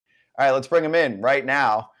All right, let's bring him in right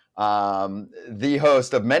now. The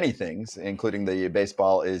host of many things, including the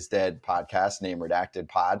Baseball is Dead podcast, name redacted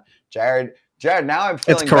pod. Jared, now I'm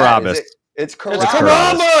feeling it's Carrabis. It's Carrabis. It's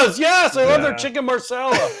Carrabis. Yes, I love their chicken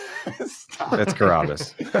marsala. It's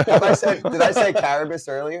Carrabis. Did I say Carrabis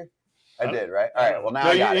earlier? I did, right? All right. Well, now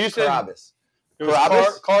I got it. Carrabis.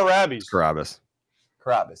 Carrabis.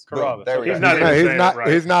 Carrabis. There we go.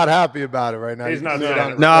 He's not happy about it right now. He's not.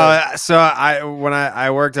 No. So when I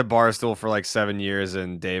worked at Barstool for like 7 years,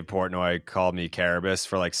 and Dave Portnoy called me Carrabis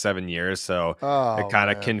for like 7 years, so it kind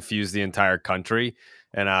of confused the entire country.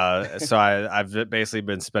 And so I've basically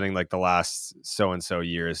been spending like the last so and so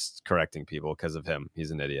years correcting people because of him. He's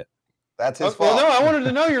an idiot. That's his fault. Well, no, I wanted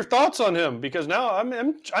to know your thoughts on him because now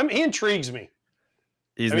he intrigues me.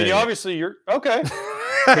 Obviously you're okay.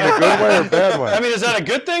 In a good way or bad way? I mean, is that a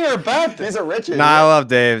good thing or a bad thing? He's a rich idiot. No, I love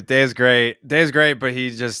Dave. Dave's great, but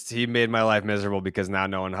he made my life miserable because now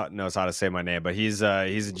no one knows how to say my name. But he's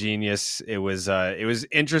a genius. It was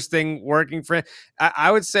interesting working for him.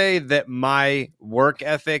 I would say that my work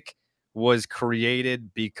ethic was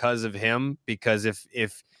created because of him. Because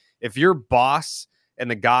if your boss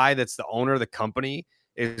and the guy that's the owner of the company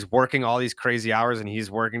is working all these crazy hours and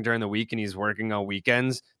he's working during the week and he's working on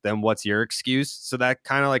weekends, then what's your excuse? So that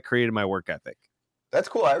kind of like created my work ethic. That's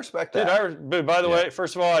cool. I respect that. But by the way,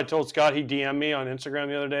 first of all, I told Scott he DM'd me on Instagram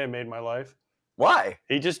the other day and made my life. Why?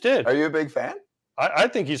 He just did. Are you a big fan? I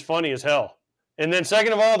think he's funny as hell. And then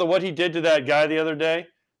second of all, what he did to that guy the other day,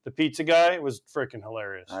 the pizza guy, was freaking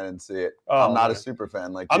hilarious. I didn't see it. I'm not a super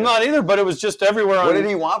fan like you. I'm not either, but it was just everywhere. What did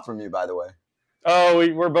he want from you, by the way? Oh,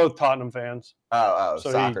 we're both Tottenham fans. So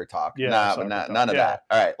soccer talk. Yeah, none of that.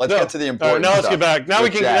 All right, let's get to the important stuff. Now let's get back. Now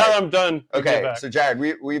now I'm done. Okay, so Jared,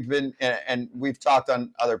 we've been and we've talked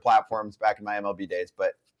on other platforms back in my MLB days,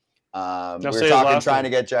 but we were trying to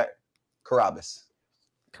get Carrabis.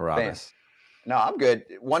 No, I'm good.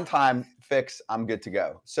 One time fix, I'm good to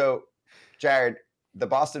go. So, Jared, the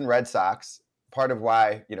Boston Red Sox, part of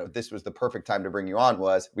why, this was the perfect time to bring you on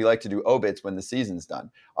was we like to do obits when the season's done.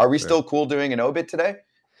 Are we still cool doing an obit today?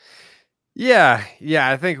 Yeah,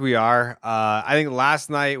 I think we are. I think last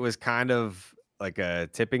night was kind of like a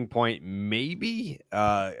tipping point, maybe,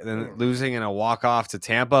 then losing in a walk-off to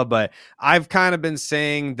Tampa. But I've kind of been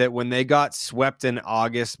saying that when they got swept in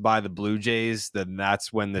August by the Blue Jays, then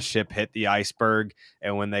that's when the ship hit the iceberg.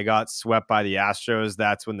 And when they got swept by the Astros,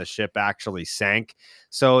 that's when the ship actually sank.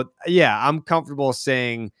 So, yeah, I'm comfortable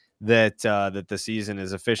saying that the season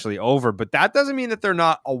is officially over, but that doesn't mean that they're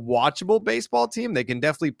not a watchable baseball team. They can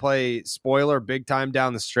definitely play spoiler big time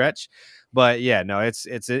down the stretch. But yeah, no, it's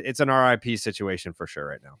an RIP situation for sure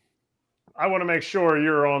right now. I want to make sure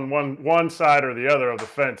you're on one side or the other of the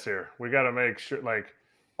fence here. We got to make sure,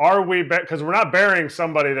 are we because we're not burying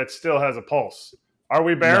somebody that still has a pulse. Are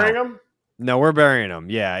we burying them? No, we're burying them.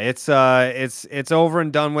 Yeah, it's over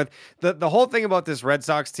and done with. The whole thing about this Red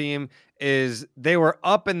Sox team is they were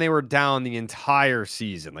up and they were down the entire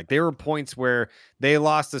season. Like there were points where they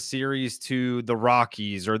lost a series to the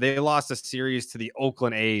Rockies or they lost a series to the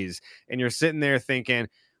Oakland A's, and you're sitting there thinking,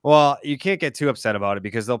 well, you can't get too upset about it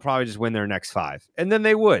because they'll probably just win their next 5. And then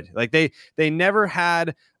they would. Like they never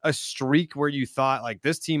had a streak where you thought like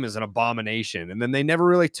this team is an abomination. And then they never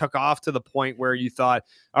really took off to the point where you thought,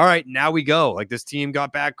 all right, now we go. Like this team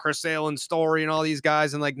got back Chris Sale and Story and all these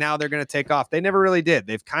guys. And like now they're going to take off. They never really did.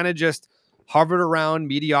 They've kind of just hovered around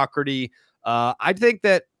mediocrity. I think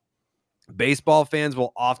that baseball fans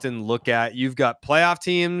will often look at, you've got playoff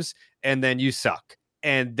teams and then you suck.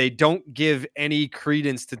 And they don't give any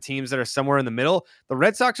credence to teams that are somewhere in the middle. The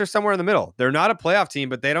Red Sox are somewhere in the middle. They're not a playoff team,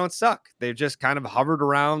 but they don't suck. They've just kind of hovered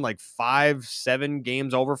around like 5-7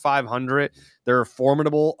 games over 500. They're a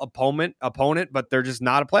formidable opponent, but they're just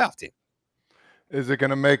not a playoff team. Is it going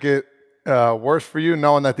to make it worse for you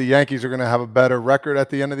knowing that the Yankees are going to have a better record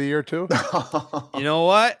at the end of the year too? You know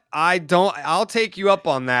what? I'll take you up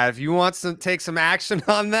on that. If you want to take some action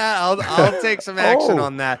on that, I'll take some action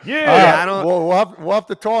on that. Yeah. I don't. We'll have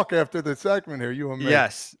to talk after the segment here, you and me.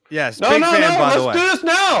 Yes. No, fan, by the way. Let's do this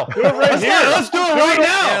now. Do it right here. Let's do it right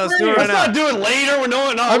now. Yeah, let's do it right now. Let's not do it later. We're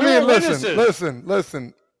no. I mean, listen.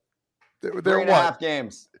 They're 3.5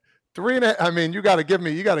 games. 3.5. I mean, you got to give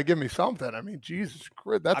me something. I mean, Jesus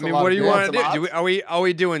Christ, that's. What do you want to do? Are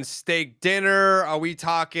we doing steak dinner? Are we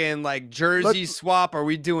talking like jersey swap? Are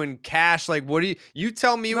we doing cash? Like, what do you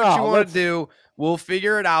tell me what you want to do? We'll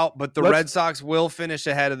figure it out. But the Red Sox will finish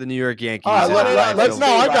ahead of the New York Yankees. I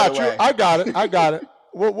got it.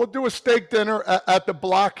 We'll do a steak dinner at the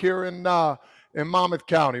block here in Monmouth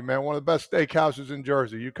County, man. One of the best steakhouses in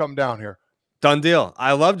Jersey. You come down here. Done deal.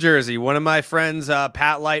 I love Jersey. One of my friends,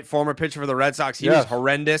 Pat Light, former pitcher for the Red Sox, he was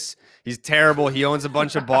horrendous. He's terrible. He owns a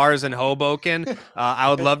bunch of bars in Hoboken. I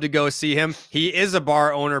would love to go see him. He is a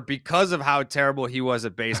bar owner because of how terrible he was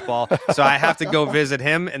at baseball. So I have to go visit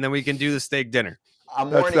him, and then we can do the steak dinner.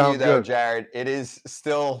 I'm warning you, though, good. Jared. It is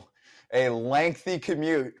still a lengthy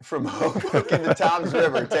commute from Hoboken to Toms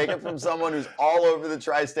River. Take it from someone who's all over the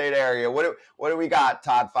tri-state area. What do we got,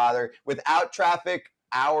 Todd Father? Without traffic,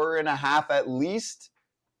 hour and a half at least.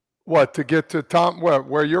 What, to get to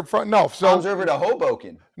where you're from? No, so Toms River to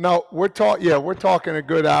Hoboken. No, we're talking a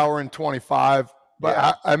good hour and 25.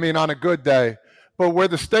 But I mean, on a good day. But where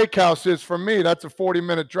the steakhouse is from me, that's a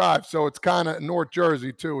 40-minute drive. So it's kind of North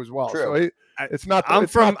Jersey too, as well. True. So it's not. I'm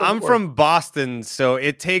from Boston, so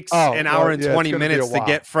it takes an hour and 20 minutes to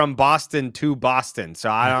get from Boston to Boston.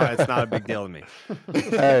 So it's not a big deal to me.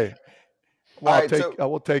 Hey. Well, I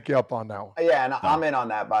will take you up on that one. Yeah, and I'm in on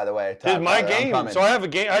that, by the way. Dude, my game. So I have a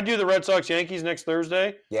game. I do the Red Sox Yankees next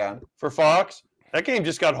Thursday. Yeah. For Fox. That game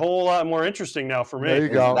just got a whole lot more interesting now for me. There you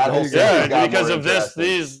go. Because of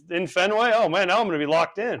these in Fenway. Oh man, now I'm going to be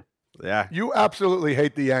locked in. Yeah. You absolutely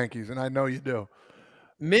hate the Yankees, and I know you do.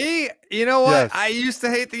 Me, you know what? Yes. I used to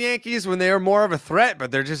hate the Yankees when they were more of a threat,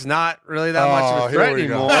 but they're just not really that much of a threat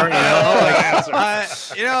anymore.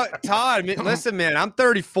 Todd, listen, man, I'm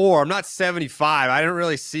 34. I'm not 75. I don't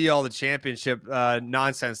really see all the championship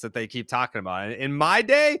nonsense that they keep talking about. In my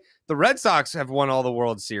day, the Red Sox have won all the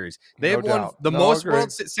World Series. They've won the most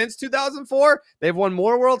World since 2004. They've won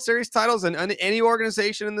more World Series titles than any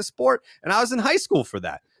organization in the sport, and I was in high school for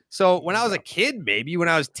that. So when I was a kid, maybe when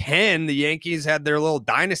I was 10, the Yankees had their little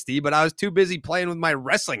dynasty, but I was too busy playing with my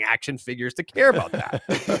wrestling action figures to care about that.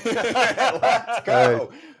 Let's go.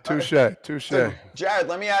 Hey, touche. So, Jared,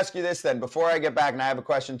 let me ask you this then. Before I get back, and I have a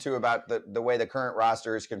question too about the way the current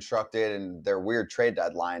roster is constructed and their weird trade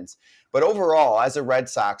deadlines. But overall, as a Red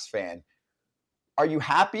Sox fan, are you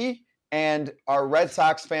happy? And are Red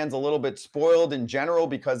Sox fans a little bit spoiled in general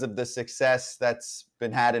because of the success that's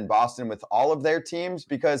been had in Boston with all of their teams?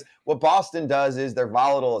 Because what Boston does is they're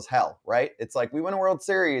volatile as hell, right? It's like we win a World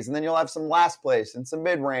Series and then you'll have some last place and some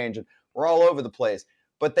mid-range and we're all over the place.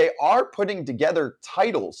 But they are putting together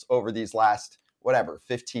titles over these last,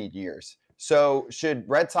 15 years. So should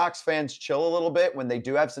Red Sox fans chill a little bit when they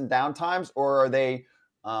do have some downtimes, or are they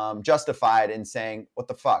justified in saying, what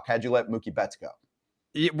the fuck? How'd you let Mookie Betts go?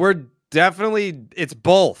 It's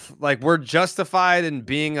both. Like, we're justified in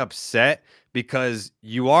being upset because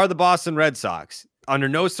you are the Boston Red Sox. Under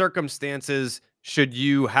no circumstances should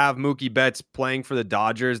you have Mookie Betts playing for the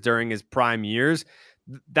Dodgers during his prime years.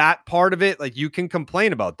 That part of it, like, you can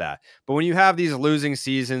complain about that. But when you have these losing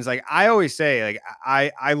seasons, like I always say, like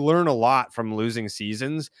I learn a lot from losing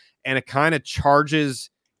seasons, and it kind of charges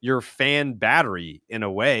your fan battery in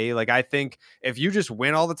a way. Like, I think if you just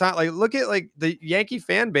win all the time, like, look at like the Yankee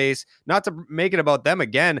fan base, not to make it about them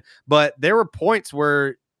again, but there were points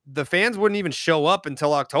where the fans wouldn't even show up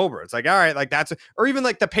until October. It's like, all right, like or even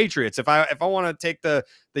like the Patriots. If I want to take the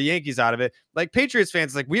Yankees out of it, like Patriots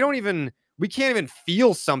fans, like we can't even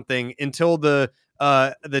feel something until the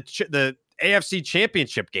AFC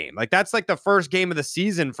Championship game. Like, that's like the first game of the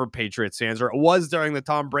season for Patriots fans, or it was during the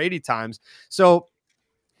Tom Brady times. So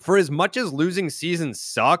for as much as losing seasons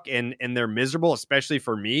suck and they're miserable, especially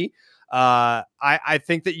for me, I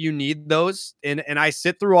think that you need those. And I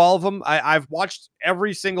sit through all of them. I've watched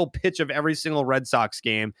every single pitch of every single Red Sox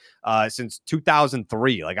game since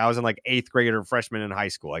 2003. Like, I was in like 8th grade or freshman in high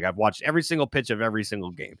school. Like, I've watched every single pitch of every single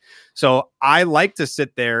game. So I like to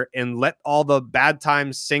sit there and let all the bad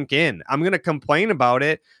times sink in. I'm going to complain about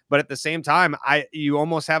it, but at the same time, you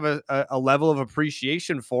almost have a level of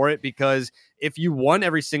appreciation for it, because if you won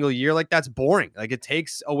every single year, like, that's boring. Like, it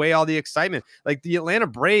takes away all the excitement. Like, the Atlanta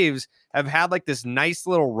Braves have had like this nice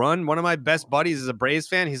little run. One of my best buddies is a Braves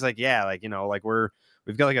fan. He's like, yeah, like, like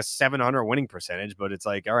we've got like a 700 winning percentage, but it's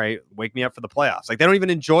like, all right, wake me up for the playoffs. Like, they don't even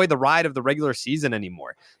enjoy the ride of the regular season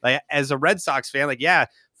anymore. Like, as a Red Sox fan, like, yeah,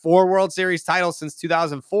 4 World Series titles since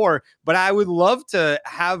 2004, but I would love to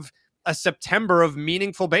have a September of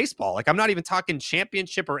meaningful baseball. Like, I'm not even talking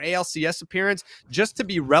championship or ALCS appearance. Just to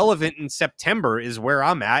be relevant in September is where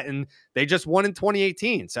I'm at. And they just won in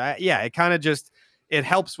 2018. So it kind of it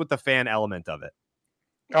helps with the fan element of it.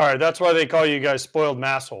 All right. That's why they call you guys spoiled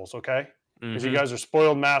massholes. Okay. Because you guys are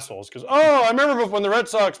spoiled massholes. Because, I remember when the Red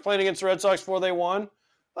Sox played against the Red Sox before they won.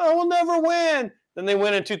 Oh, we'll never win. Then they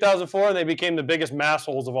win in 2004 and they became the biggest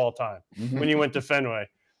massholes of all time when you went to Fenway.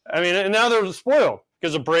 I mean, and now they're spoiled.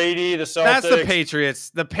 Because of Brady, the Celtics. That's the Patriots.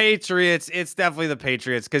 The Patriots. It's definitely the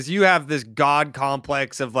Patriots because you have this God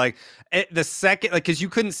complex of like the second, like, because you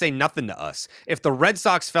couldn't say nothing to us. If the Red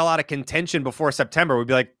Sox fell out of contention before September, we'd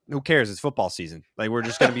be like, who cares? It's football season. Like, we're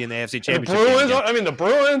just going to be in the AFC Championship. The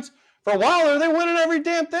Bruins, for a while, they're winning every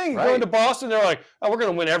damn thing. Right. Going to Boston, they're like, oh, we're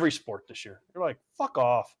going to win every sport this year. You're like, fuck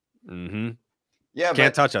off. Mm-hmm. Yeah,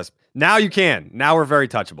 can't touch us. Now you can. Now we're very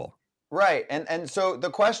touchable. Right. And so the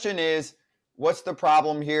question is, what's the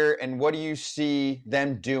problem here, and what do you see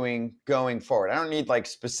them doing going forward? I don't need like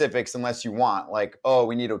specifics unless you want like, oh,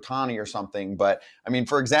 we need Ohtani or something. But I mean,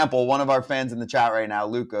 for example, one of our fans in the chat right now,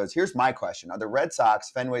 Luke, goes, here's my question. Are the Red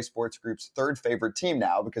Sox Fenway Sports Group's third favorite team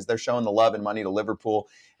now because they're showing the love and money to Liverpool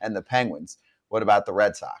and the Penguins? What about the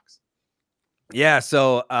Red Sox? Yeah,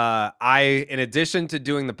 so I, in addition to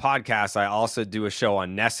doing the podcast, I also do a show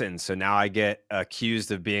on Nesson. So now I get accused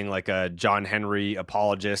of being like a John Henry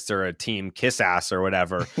apologist or a team kiss ass or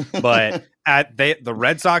whatever. But the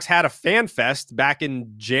Red Sox had a fan fest back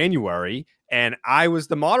in January, and I was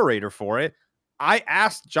the moderator for it. I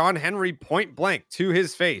asked John Henry point blank to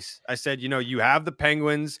his face. I said, you have the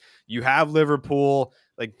Penguins, you have Liverpool.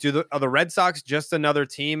 Like, are the Red Sox just another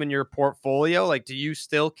team in your portfolio? Like, do you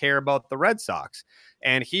still care about the Red Sox?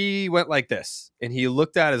 And he went like this, and he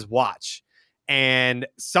looked at his watch. And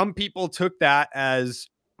some people took that as,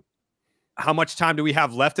 how much time do we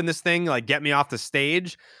have left in this thing? Like, get me off the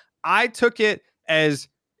stage. I took it as,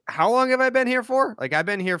 how long have I been here for? Like, I've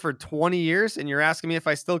been here for 20 years, and you're asking me if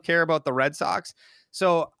I still care about the Red Sox.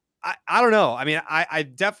 So I don't know. I mean, I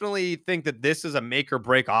definitely think that this is a make or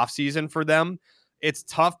break offseason for them. It's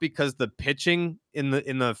tough because the pitching in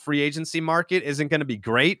the free agency market isn't going to be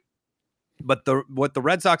great. But what the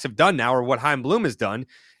Red Sox have done now, or what Chaim Bloom has done,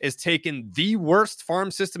 is taken the worst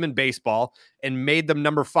farm system in baseball and made them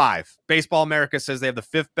number 5. Baseball America says they have the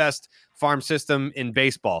 5th best farm system in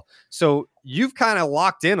baseball. So you've kind of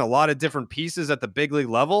locked in a lot of different pieces at the big league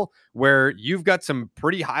level where you've got some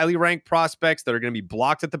pretty highly ranked prospects that are going to be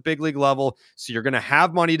blocked at the big league level. So you're going to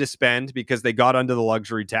have money to spend because they got under the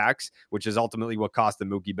luxury tax, which is ultimately what cost the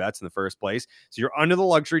Mookie bets in the first place. So you're under the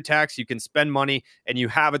luxury tax, you can spend money, and you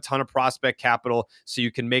have a ton of prospect capital so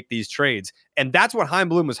you can make these trades. And that's what Chaim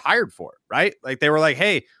Bloom was hired for, right? Like, they were like,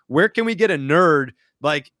 hey, where can we get a nerd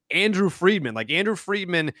like Andrew Friedman? Like, Andrew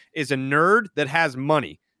Friedman is a nerd that has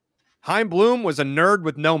money. Chaim Bloom was a nerd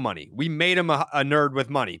with no money. We made him a nerd with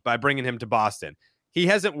money by bringing him to Boston. He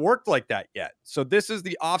hasn't worked like that yet. So this is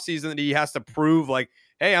the offseason that he has to prove like,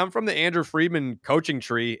 hey, I'm from the Andrew Friedman coaching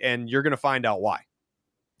tree, and you're going to find out why.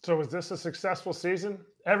 So is this a successful season?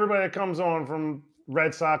 Everybody that comes on from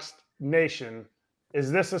Red Sox Nation, is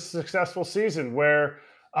this a successful season where,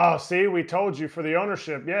 oh, see, we told you for the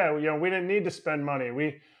ownership, yeah, we didn't need to spend money.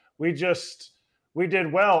 We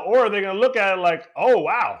did well. Or are they going to look at it like, oh,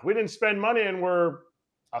 wow, we didn't spend money and we're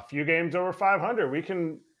a few games over 500. We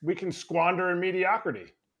can squander in mediocrity.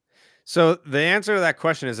 So the answer to that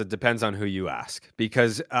question is it depends on who you ask,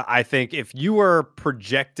 because I think if you were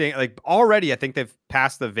projecting, like, already, I think they've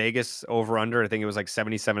passed the Vegas over under. I think it was like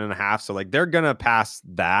 77.5. So like, they're going to pass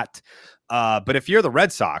that. But if you're the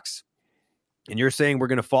Red Sox and you're saying we're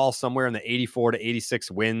going to fall somewhere in the 84 to 86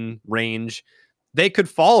 win range, they could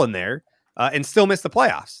fall in there and still miss the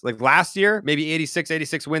playoffs. Like last year, maybe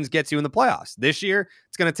 86 wins gets you in the playoffs. This year,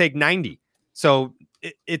 it's going to take 90. So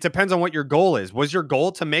it depends on what your goal is. Was your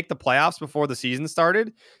goal to make the playoffs before the season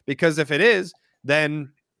started? Because if it is,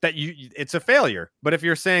 then it's a failure. But if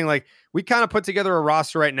you're saying like, we kind of put together a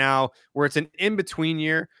roster right now where it's an in-between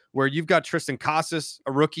year where you've got Tristan Casas,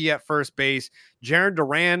 a rookie at first base. Jared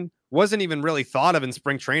Duran wasn't even really thought of in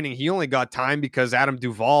spring training. He only got time because Adam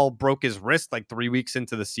Duvall broke his wrist like 3 weeks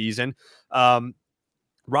into the season.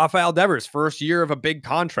 Rafael Devers, first year of a big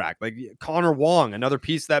contract. Like Connor Wong, another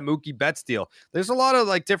piece of that Mookie Betts deal. There's a lot of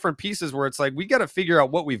like different pieces where it's like, we got to figure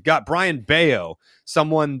out what we've got. Brian Bayo,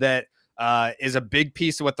 someone that is a big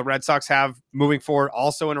piece of what the Red Sox have moving forward,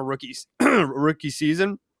 also in a rookie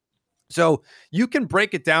season. So you can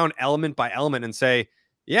break it down element by element and say,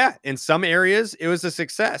 yeah, in some areas it was a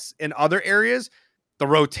success. In other areas, the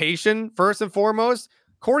rotation, first and foremost,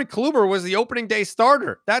 Corey Kluber was the opening day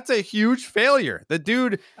starter. That's a huge failure. The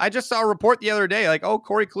dude, I just saw a report the other day, like, oh,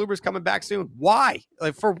 Corey Kluber's coming back soon. Why?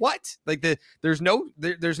 Like, for what? Like, there's no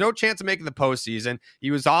chance of making the postseason.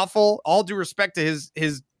 He was awful. All due respect to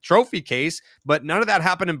his trophy case, but none of that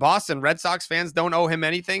happened in Boston. Red Sox fans don't owe him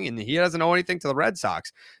anything, and he doesn't owe anything to the Red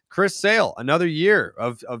Sox. Chris Sale, another year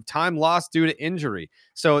of time lost due to injury.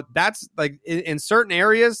 So that's like in certain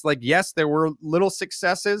areas, like, yes, there were little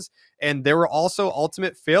successes and there were also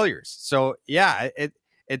ultimate failures. So yeah,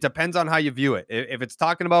 It depends on how you view it. If it's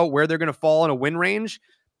talking about where they're going to fall in a win range,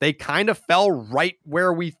 they kind of fell right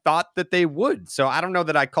where we thought that they would. So I don't know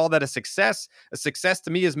that I call that a success. A success to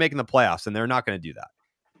me is making the playoffs, and they're not going to do that.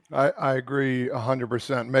 I agree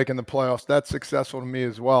 100%. Making the playoffs, that's successful to me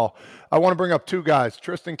as well. I want to bring up two guys,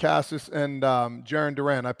 Tristan Casas and Jarren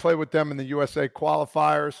Duran. I played with them in the USA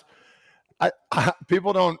qualifiers.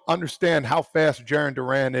 People don't understand how fast Jarren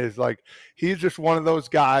Duran is. Like, he's just one of those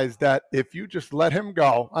guys that if you just let him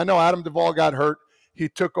go, I know Adam Duvall got hurt. He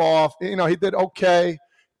took off. He did okay,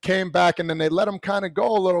 came back, and then they let him kind of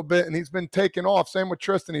go a little bit, and he's been taken off. Same with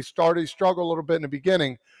Tristan. He struggled a little bit in the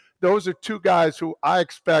beginning. Those are two guys who I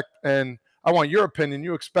expect, and I want your opinion,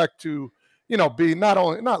 you expect to, be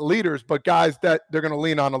not leaders, but guys that they're going to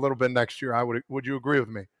lean on a little bit next year. Would you agree with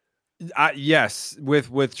me? Yes,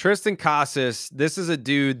 with Tristan Casas, this is a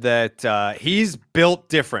dude that he's built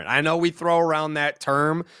different. I know we throw around that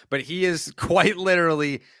term, but he is quite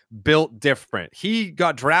literally built different. He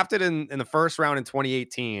got drafted in the first round in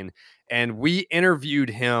 2018, and we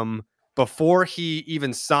interviewed him before he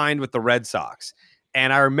even signed with the Red Sox.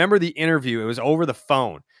 And I remember the interview, it was over the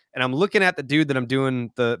phone. And I'm looking at the dude that I'm doing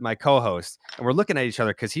my co-host, and we're looking at each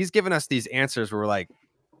other because he's giving us these answers where we're like,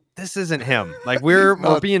 this isn't him. Like,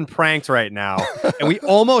 we're being pranked right now. And we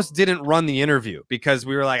almost didn't run the interview because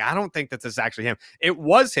we were like, I don't think that this is actually him. It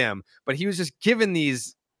was him, but he was just giving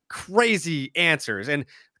these crazy answers. And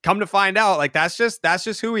come to find out, like, that's just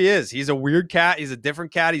who he is. He's a weird cat. He's a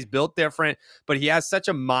different cat. He's built different, but he has such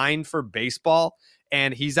a mind for baseball.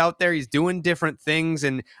 And he's out there, he's doing different things.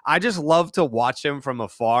 And I just love to watch him from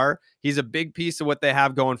afar. He's a big piece of what they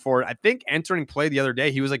have going forward. I think entering play the other day,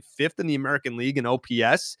 he was like 5th in the American League in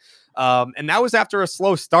OPS. And that was after a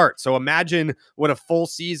slow start. So imagine what a full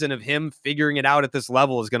season of him figuring it out at this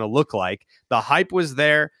level is going to look like. The hype was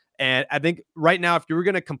there. And I think right now, if you were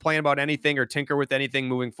going to complain about anything or tinker with anything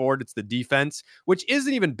moving forward, it's the defense, which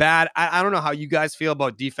isn't even bad. I don't know how you guys feel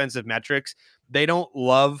about defensive metrics. They don't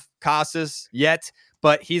love Casas yet,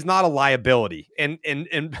 but he's not a liability. And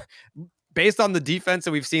based on the defense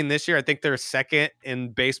that we've seen this year, I think they're second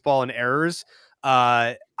in baseball in errors.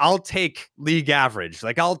 I'll take league average.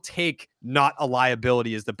 Like, I'll take not a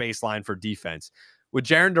liability as the baseline for defense. With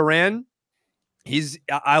Jarren Duran,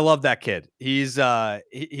 I love that kid. He has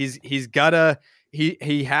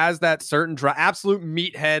that certain absolute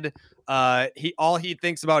meathead. All he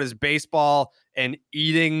thinks about is baseball and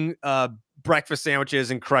eating breakfast sandwiches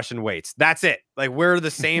and crushing weights. That's it. Like, we're the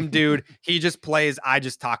same dude. He just plays. I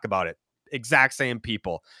just talk about it. Exact same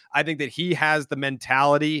people. I think that he has the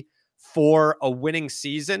mentality for a winning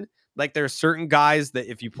season. Like, there are certain guys that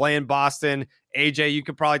if you play in Boston, AJ, you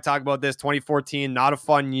could probably talk about this, 2014, not a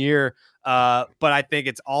fun year. But I think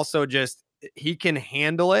it's also just, he can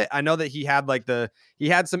handle it. I know that he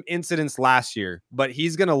had some incidents last year, but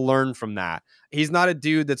he's going to learn from that. He's not a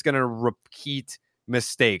dude that's going to repeat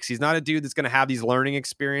mistakes. He's not a dude that's going to have these learning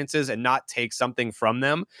experiences and not take something from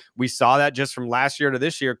them. We saw that just from last year to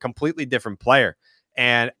this year, completely different player.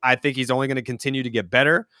 And I think he's only going to continue to get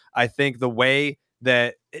better. I think the way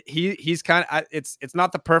that he's kind of, it's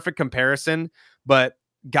not the perfect comparison, but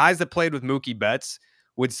guys that played with Mookie Betts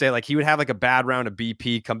would say, like, he would have like a bad round of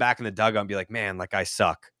BP, come back in the dugout and be like, man, like, I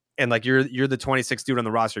suck. And like, you're the 26th dude on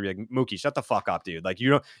the roster. Be like, Mookie, shut the fuck up, dude. Like,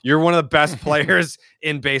 you're one of the best players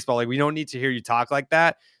in baseball. Like, we don't need to hear you talk like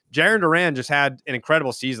that. Jarren Duran just had an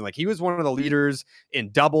incredible season. Like, he was one of the leaders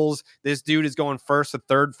in doubles. This dude is going first to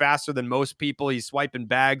third faster than most people. He's swiping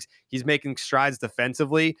bags. He's making strides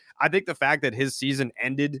defensively. I think the fact that his season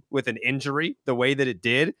ended with an injury the way that it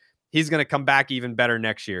did, he's going to come back even better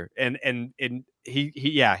next year. And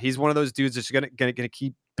he's one of those dudes that's going to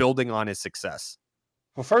keep building on his success.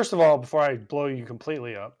 Well, first of all, before I blow you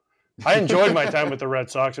completely up, I enjoyed my time with the Red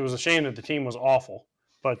Sox. It was a shame that the team was awful,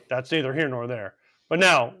 but that's neither here nor there. But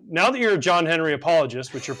now that you're a John Henry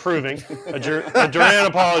apologist, which you're proving, a Duran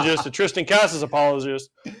apologist, a Tristan Casas apologist,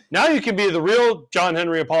 now you can be the real John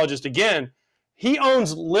Henry apologist again. He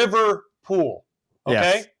owns Liverpool,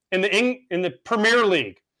 okay? Yes. In the Premier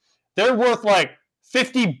League. They're worth like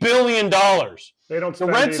 $50 billion. They don't.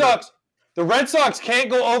 The Red Sox can't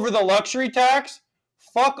go over the luxury tax.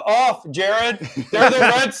 Fuck off, Jared. They're the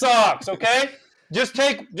Red Sox, okay? Just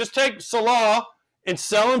take Salah and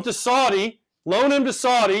sell him to Saudi, loan him to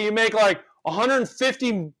Saudi. You make like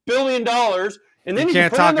 $150 billion, and then you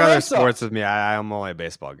can't talk other sports with me. I'm only a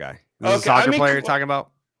baseball guy. This is a soccer player you're talking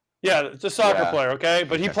about? Yeah, it's a soccer player, okay?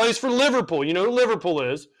 But he plays for Liverpool. You know who Liverpool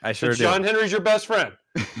is? I sure do. John Henry's your best friend.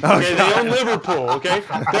 Okay, they own Liverpool, okay?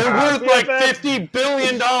 They're worth like $50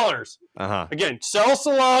 billion. Uh-huh. Again, sell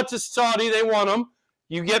Salah to Saudi. They want him.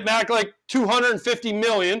 You get back like $250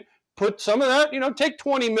 million. put some of that, take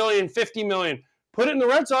 20 million, 50 million, put it in the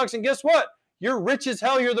Red Sox, and guess what? You're rich as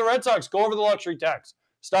hell. You're the Red Sox. Go over the luxury tax.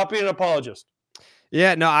 Stop being an apologist.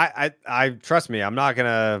 Yeah, no, I trust me. I'm not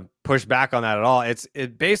gonna push back on that at all. It's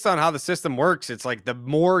based on how the system works. It's like the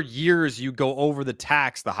more years you go over the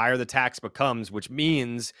tax, the higher the tax becomes, which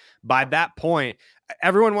means by that point,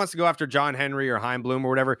 everyone wants to go after John Henry or Chaim Bloom or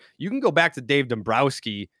whatever. You can go back to Dave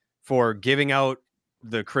Dombrowski for giving out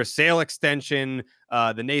the Chris Sale extension,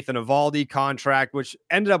 the Nathan Eovaldi contract, which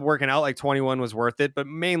ended up working out like 21 was worth it, but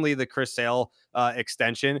mainly the Chris Sale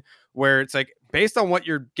extension, where it's like based on what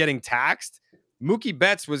you're getting taxed. Mookie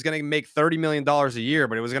Betts was going to make $30 million a year,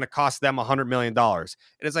 but it was going to cost them $100 million. And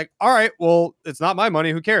it's like, all right, well, it's not my money.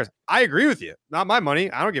 Who cares? I agree with you. Not my money.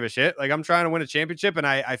 I don't give a shit. Like, I'm trying to win a championship, and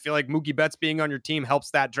I feel like Mookie Betts being on your team helps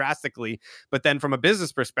that drastically. But then from a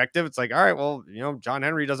business perspective, it's like, all right, well, John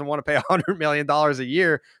Henry doesn't want to pay $100 million a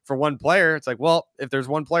year for one player. It's like, well, if there's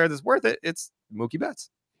one player that's worth it, it's Mookie Betts.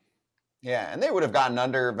 Yeah, and they would have gotten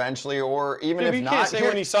under eventually, or even if you not. You can't say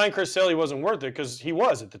when he signed Chris Sale, he wasn't worth it, because he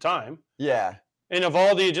was at the time. Yeah. And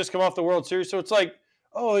Eovaldi had just come off the World Series, so it's like,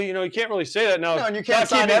 you can't really say that now. No, and you can't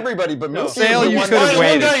sign everybody, but Mookie. Sale, you could have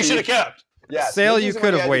waited. One guy you should have kept. Yeah, Sale, you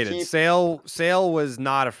could have waited. Sale was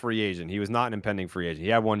not a free agent. He was not an impending free agent.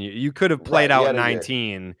 He had 1 year. You could have played out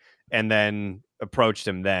 19 and then approached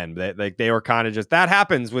him then. They were kind of just, that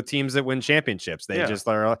happens with teams that win championships. They just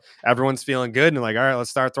are, everyone's feeling good and like, all right, let's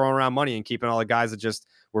start throwing around money and keeping all the guys that just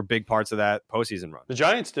were big parts of that postseason run. The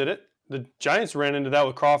Giants did it. The Giants ran into that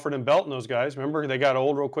with Crawford and Belt and those guys. Remember, they got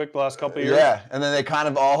old real quick the last couple of years. Yeah, and then they kind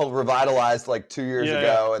of all revitalized like 2 years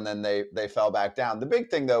ago, and then they fell back down. The big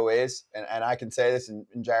thing, though, is, and I can say this, and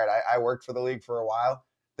Jared, I worked for the league for a while,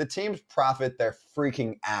 the teams profit their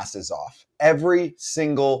freaking asses off. Every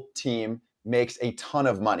single team makes a ton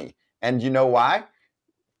of money. And you know why?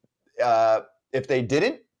 If they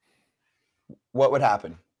didn't, what would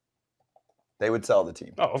happen? They would sell the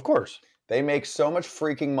team. Oh, of course. They make so much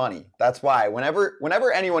freaking money. That's why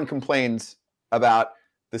whenever anyone complains about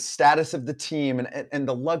the status of the team and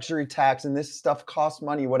the luxury tax and this stuff costs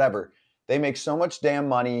money, whatever, they make so much damn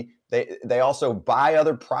money. They also buy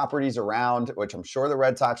other properties around, which I'm sure the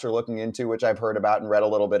Red Sox are looking into, which I've heard about and read a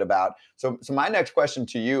little bit about. So my next question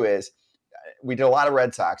to you is, we did a lot of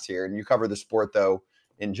Red Sox here, and you cover the sport, though,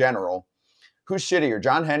 in general. Who's shittier,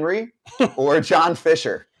 John Henry or John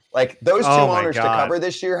Fisher? Like, those two owners to cover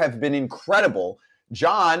this year have been incredible.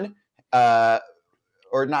 John, not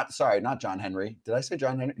John Henry. Did I say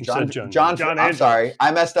John Henry? John I'm sorry.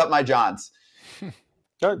 I messed up my Johns.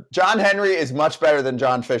 John Henry is much better than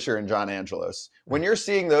John Fisher and John Angelos. When you're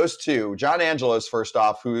seeing those two, John Angelos, first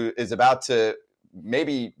off, who is about to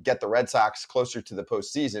maybe get the Red Sox closer to the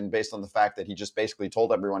postseason based on the fact that he just basically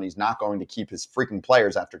told everyone he's not going to keep his freaking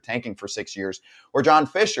players after tanking for 6 years, or John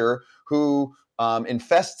Fisher, who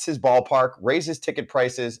infests his ballpark, raises ticket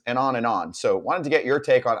prices, and on and on. So wanted to get your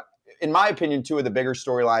take on, in my opinion, two of the bigger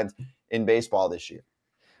storylines in baseball this year.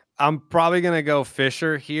 I'm probably going to go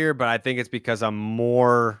Fisher here, but I think it's because I'm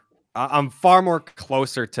far more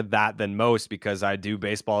closer to that than most, because I do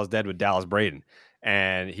Baseball is Dead with Dallas Braden.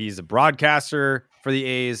 And he's a broadcaster for the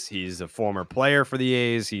A's. He's a former player for the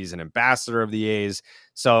A's. He's an ambassador of the A's.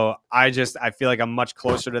 So I feel like I'm much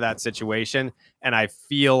closer to that situation. And I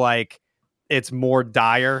feel like it's more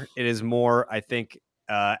dire. It is more, I think,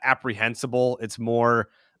 apprehensible. It's more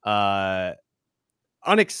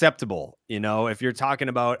unacceptable. If you're talking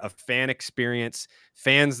about a fan experience,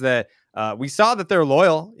 fans that we saw that they're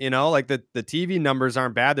loyal, like the TV numbers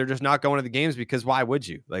aren't bad. They're just not going to the games because why would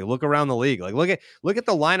you? Like, look around the league. Like, look at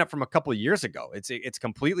the lineup from a couple of years ago. It's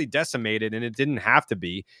completely decimated, and it didn't have to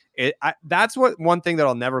be. That's one thing that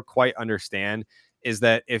I'll never quite understand is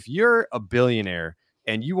that if you're a billionaire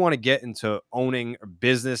and you want to get into owning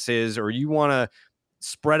businesses, or you want to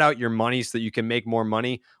spread out your money so that you can make more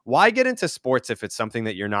money, why get into sports if it's something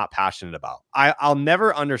that you're not passionate about? I'll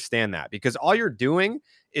never understand that, because all you're doing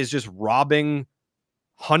is just robbing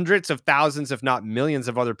hundreds of thousands, if not millions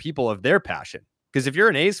of other people of their passion. Because if you're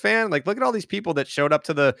an A's fan, like, look at all these people that showed up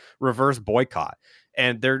to the reverse boycott,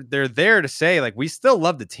 and they're there to say, like, we still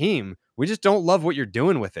love the team. We just don't love what you're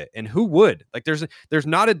doing with it. And who would? Like, there's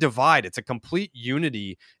not a divide. It's a complete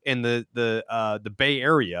unity in the Bay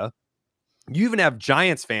Area. You even have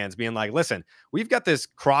Giants fans being like, listen, we've got this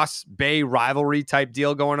cross Bay rivalry type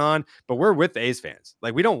deal going on, but we're with the A's fans.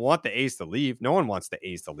 Like, we don't want the A's to leave. No one wants the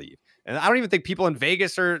A's to leave. And I don't even think people in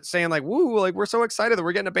Vegas are saying like, woo, like, we're so excited that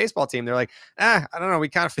we're getting a baseball team. They're like, I don't know. We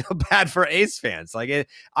kind of feel bad for A's fans. Like,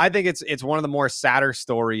 I think it's one of the more sadder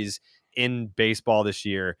stories in baseball this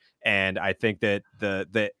year. And I think that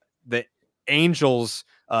the Angels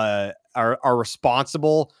are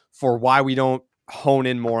responsible for why we don't hone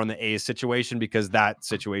in more on the A's situation, because that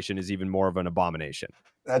situation is even more of an abomination.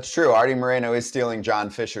 That's true. Artie Moreno is stealing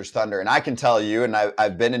John Fisher's thunder. And I can tell you, and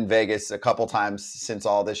I've been in Vegas a couple times since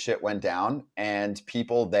all this shit went down, and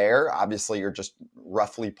people there, obviously you're just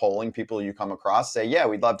roughly polling people you come across, say, yeah,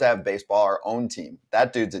 we'd love to have baseball our own team.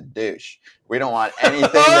 That dude's a douche. We don't want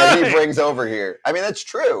anything that he brings over here. I mean, that's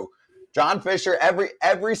true. John Fisher,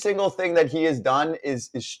 every single thing that he has done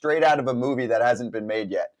is straight out of a movie that hasn't been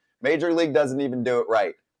made yet. Major League doesn't even do it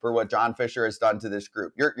right for what John Fisher has done to this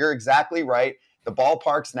group. You're exactly right. The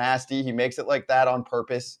ballpark's nasty. He makes it like that on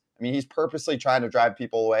purpose. I mean, he's purposely trying to drive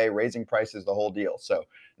people away, raising prices, the whole deal. So,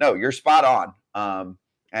 no, you're spot on.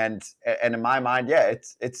 And in my mind, yeah,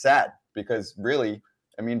 it's sad because really,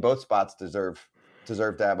 I mean, both spots deserve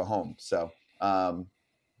to have a home. So, I'm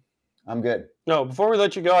good. No, before we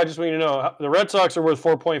let you go, I just want you to know the Red Sox are worth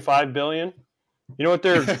 $4.5 billion. You know what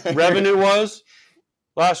their revenue was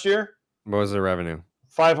last year? What was their revenue?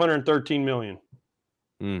 $513 million.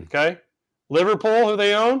 Okay. Liverpool, who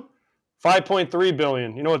they own, $5.3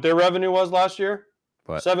 billion. You know what their revenue was last year?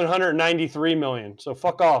 What? $793 million. So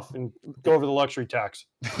fuck off and go over the luxury tax.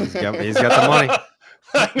 He's got the money.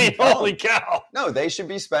 I mean, holy cow! No, they should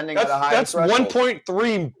be spending at a higher That's threshold.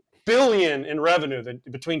 $1.3 billion in revenue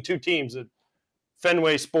between two teams that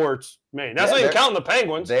Fenway Sports made. That's not even counting the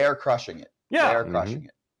Penguins. They are crushing it. Yeah, they are crushing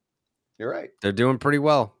it. You're right. They're doing pretty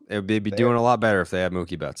well. They'd be doing a lot better if they had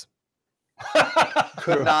Mookie Betts.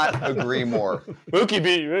 Could not agree more. Mookie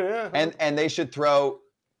beat you. Yeah. And they should throw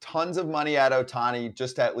tons of money at Ohtani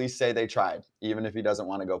just to at least say they tried, even if he doesn't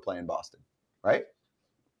want to go play in Boston. Right?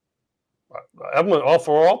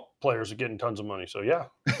 All players are getting tons of money, so yeah.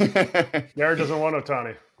 Jared doesn't want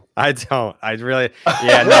Ohtani. I don't. I really.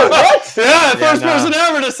 Yeah. No. What? Yeah, first person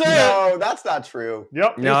ever to say it. No, that's not true.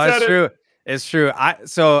 Yep. No, it's true. It's true.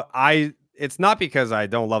 It's not because I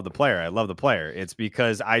don't love the player. I love the player. It's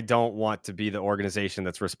because I don't want to be the organization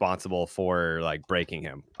that's responsible for like breaking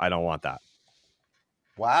him. I don't want that.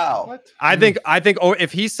 Wow. What? I think.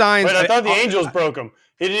 If he signs, Wait, I thought the Angels broke him.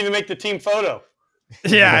 He didn't even make the team photo.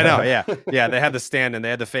 Yeah, I know. Yeah. They had the stand and they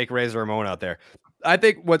had the fake Razor Ramon out there. I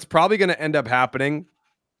think what's probably going to end up happening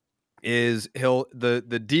is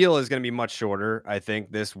the deal is going to be much shorter. I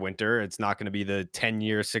think this winter it's not going to be the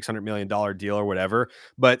 10-year $600 million deal or whatever,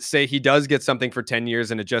 but say he does get something for 10 years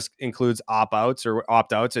and it just includes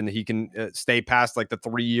opt-outs and he can stay past like the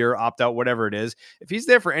 3-year opt-out, whatever it is. If he's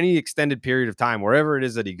there for any extended period of time, wherever it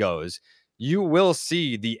is that he goes, you will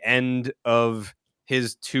see the end of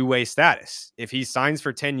his two-way status. If he signs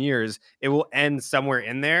for 10 years, it will end somewhere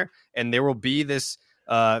in there, and there will be this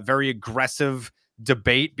very aggressive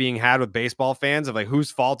debate being had with baseball fans of like,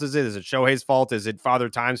 whose fault is it? Is it Shohei's fault? Is it Father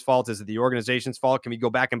Time's fault? Is it the organization's fault? Can we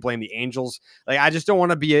go back and blame the Angels? Like, I just don't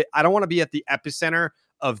want to be I don't want to be at the epicenter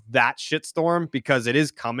of that shitstorm, because it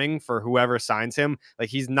is coming for whoever signs him. Like,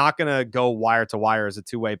 he's not going to go wire to wire as a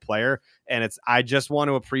two-way player. And I just want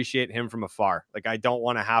to appreciate him from afar. Like, I don't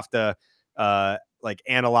want to have to like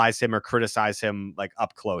analyze him or criticize him like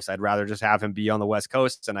up close. I'd rather just have him be on the West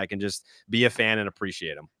Coast and I can just be a fan and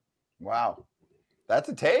appreciate him. Wow. That's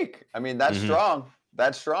a take. I mean, that's strong.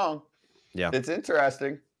 That's strong. Yeah. It's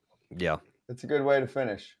interesting. Yeah. It's a good way to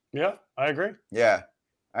finish. Yeah, I agree. Yeah.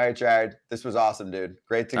 All right, Jared. This was awesome, dude.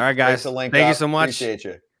 Great to, all right, guys. Great to link Thank up. You so much. Appreciate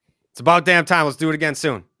you. It's about damn time. Let's do it again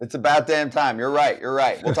soon. It's about damn time. You're right. You're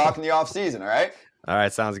right. We'll talk in the off season. All right. All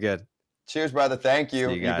right. Sounds good. Cheers, brother. Thank you.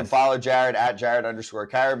 You can follow Jared at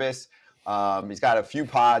Jared_Carrabis. He's got a few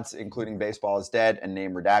pods, including Baseball is Dead and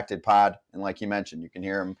Name Redacted pod. And like you mentioned, you can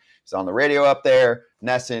hear him. He's on the radio up there.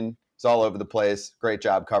 Nesson. He's all over the place. Great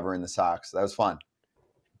job covering the Sox. That was fun.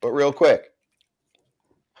 But real quick,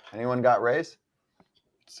 anyone got Rays?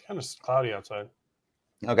 It's kind of cloudy outside.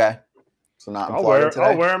 Okay. So not in Florida today.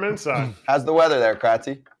 I'll wear them inside. How's the weather there,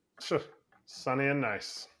 Kratzy? Sunny and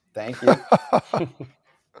nice. Thank you.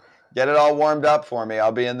 Get it all warmed up for me.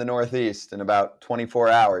 I'll be in the Northeast in about 24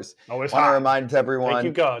 hours. Always want hot. to remind everyone. Thank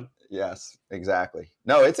you, God. Yes, exactly.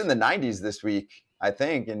 No, it's in the 90s this week, I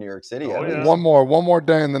think, in New York City. Oh, yeah. One more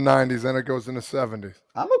day in the 90s, then it goes in the 70s.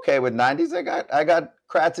 I'm okay with 90s. I got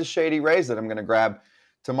Kratz's Shady Rays that I'm going to grab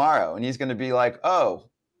tomorrow, and he's going to be like, "Oh,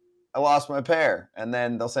 I lost my pair," and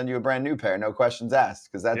then they'll send you a brand new pair, no questions asked,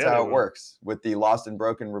 because that's how it works with the lost and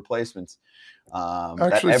broken replacements. Actually,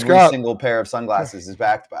 that every Scott, single pair of sunglasses is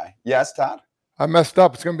backed by. Yes, Todd? I messed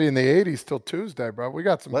up. It's going to be in the 80s till Tuesday, bro. We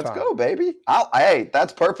got some Let's time. go, baby. Hey,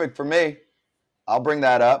 that's perfect for me. I'll bring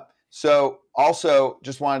that up. So also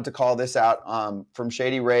just wanted to call this out from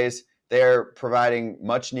Shady Rays. They're providing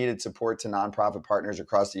much needed support to nonprofit partners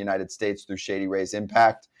across the United States through Shady Rays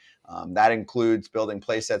Impact. That includes building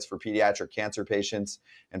play sets for pediatric cancer patients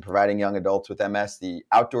and providing young adults with MS the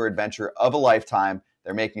outdoor adventure of a lifetime.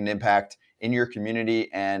 They're making an impact in your community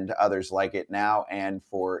and others like it now and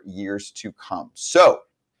for years to come. So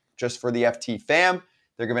just for the FT fam,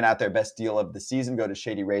 they're giving out their best deal of the season. Go to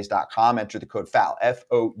shadyrays.com, enter the code FOUL,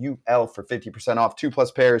 F-O-U-L, for 50% off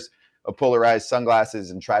 2+ pairs of polarized sunglasses,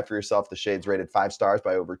 and try for yourself the shades rated 5 stars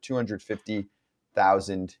by over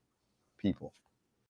 250,000 people.